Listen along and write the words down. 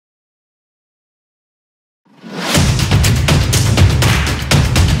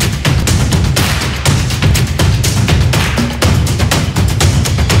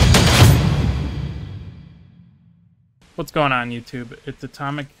What's going on, YouTube? It's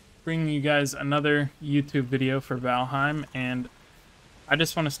Atomic, bringing you guys another YouTube video for Valheim, and I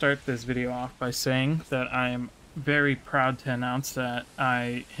just want to start this video off by saying that I am very proud to announce that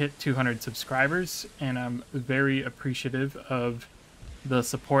I hit 200 subscribers, and I'm very appreciative of the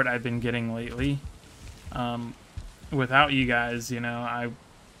support I've been getting lately. Without you guys,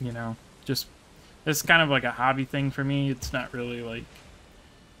 just, it's kind of like a hobby thing for me. It's not really like,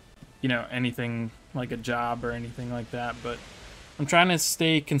 anything like a job or anything like that, but I'm trying to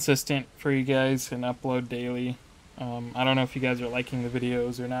stay consistent for you guys and upload daily. I don't know if you guys are liking the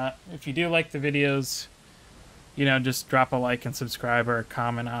videos or not. If you do like the videos, just drop a like and subscribe or a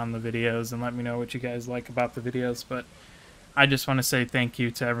comment on the videos and let me know what you guys like about the videos. But I just want to say thank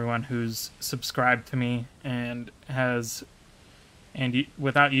you to everyone who's subscribed to me and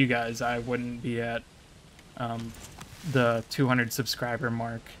without you guys, I wouldn't be at the 200 subscriber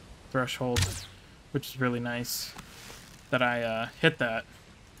mark threshold, which is really nice that I hit that.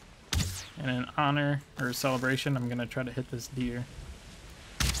 And in honor or celebration, I'm gonna try to hit this deer.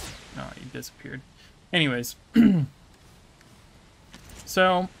 Oh, he disappeared. Anyways,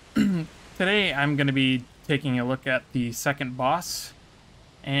 so today I'm gonna be taking a look at the second boss,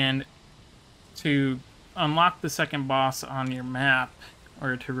 and to unlock the second boss on your map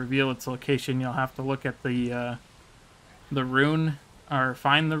or to reveal its location, you'll have to look at the rune, or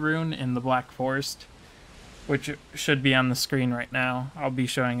find the rune in the Black Forest, which should be on the screen right now. I'll be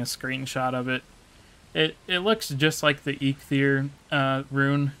showing a screenshot of it. It looks just like the Eikthyr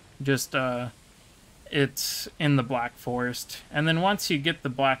rune, just it's in the Black Forest. And then once you get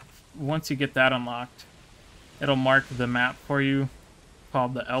that unlocked, it'll mark the map for you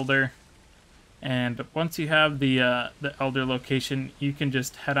called the Elder. And once you have the Elder location, you can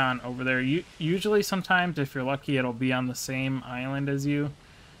just head on over there. Usually, sometimes, if you're lucky, it'll be on the same island as you.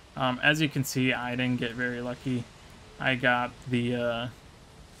 As you can see, I didn't get very lucky. I got I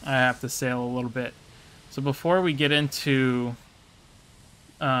have to sail a little bit. So before we get into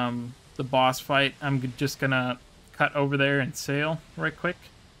the boss fight, I'm just gonna cut over there and sail right quick,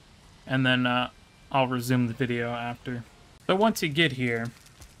 and then I'll resume the video after. So once you get here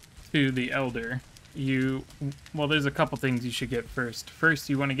to the Elder, there's a couple things you should get first. First,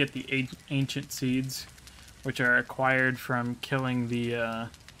 you want to get the ancient seeds, which are acquired from killing the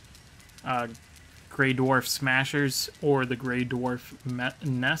Grey Dwarf Smashers or the Grey Dwarf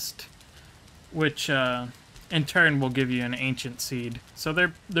Nest, which in turn will give you an ancient seed. So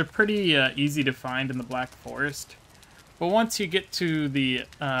they're pretty easy to find in the Black Forest. But once you get to the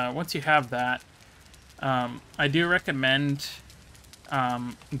once you have that, I do recommend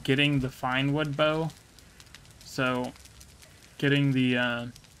getting the fine wood bow. So getting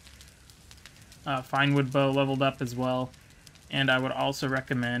the fine wood bow leveled up as well. And I would also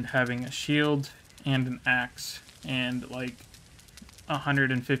recommend having a shield and an axe and like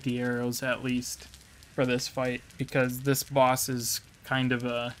 150 arrows at least for this fight, because this boss is kind of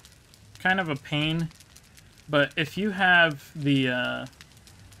a pain. But if you have the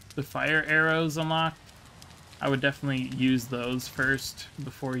fire arrows unlocked, I would definitely use those first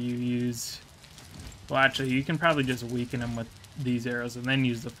before you use... Well, actually, you can probably just weaken him with these arrows and then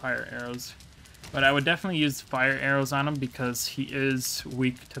use the fire arrows. But I would definitely use fire arrows on him because he is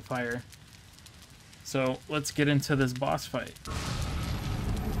weak to fire. So let's get into this boss fight.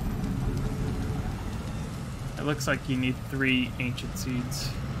 It looks like you need 3 ancient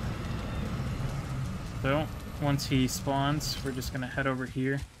seeds. So once he spawns, we're just going to head over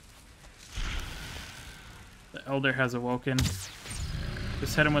here. The Elder has awoken.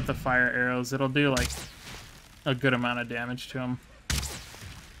 Just hit him with the fire arrows. It'll do like a good amount of damage to him.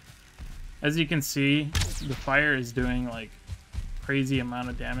 As you can see, the fire is doing like crazy amount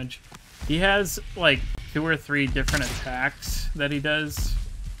of damage. He has like 2 or 3 different attacks that he does.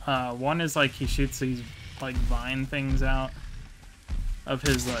 One is like he shoots these like vine things out of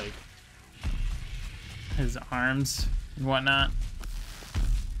his arms and whatnot.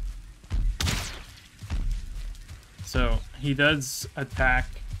 So he does attack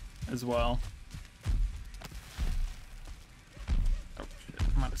as well. Oh shit,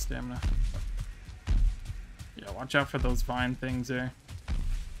 I'm out of stamina. Yeah, watch out for those vine things there.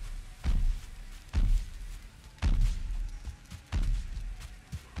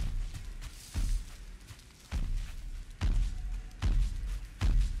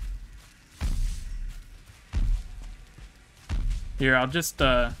 Here, I'll just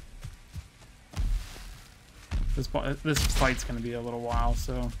this fight's gonna be a little while,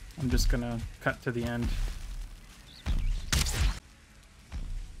 so I'm just gonna cut to the end.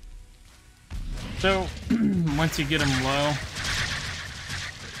 So once you get him low,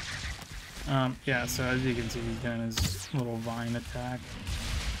 Yeah, so as you can see, he's doing his little vine attack.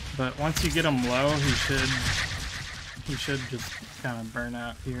 But once you get him low, he should just kind of burn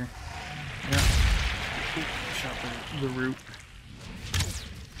out here. Yep. Ooh, shot the root.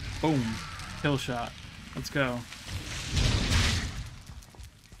 Boom. Kill shot. Let's go.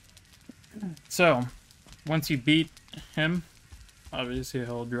 So, once you beat him, obviously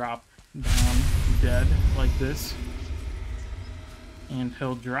he'll drop down dead like this. And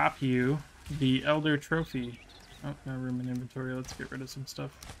he'll drop you the Elder Trophy. Oh, no room in inventory. Let's get rid of some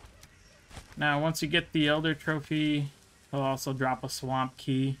stuff. Now, once you get the Elder Trophy, he'll also drop a Swamp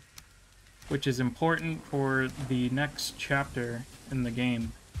Key, which is important for the next chapter in the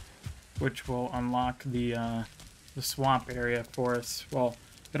game, which will unlock the swamp area for us. Well,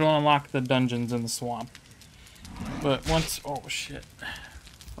 it'll unlock the dungeons in the swamp. But once... Oh, shit.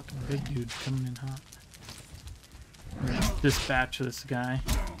 Fucking big dude coming in hot. I'm gonna dispatch this guy.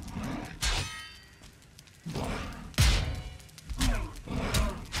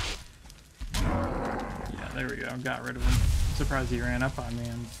 Yeah, there we go. Got rid of him. I'm surprised he ran up on me.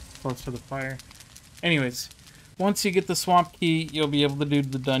 I'm close to the fire. Anyways, once you get the swamp key, you'll be able to do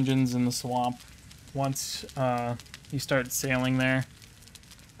the dungeons in the swamp once you start sailing there.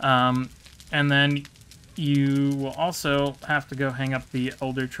 And then you will also have to go hang up the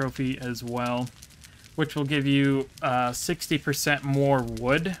Elder Trophy as well, which will give you 60% more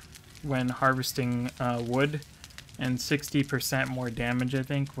wood when harvesting wood, and 60% more damage, I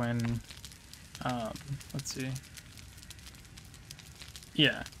think, when... let's see.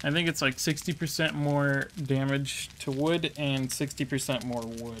 Yeah, I think it's like 60% more damage to wood and 60% more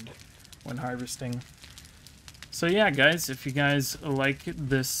wood when harvesting. So yeah, guys, if you guys liked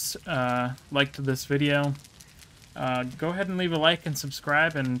this video, go ahead and leave a like and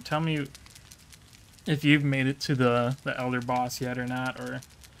subscribe, and tell me if you've made it to the Elder Boss yet or not, or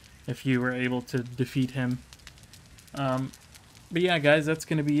if you were able to defeat him. But yeah, guys, that's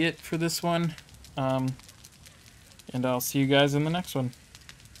going to be it for this one. And I'll see you guys in the next one.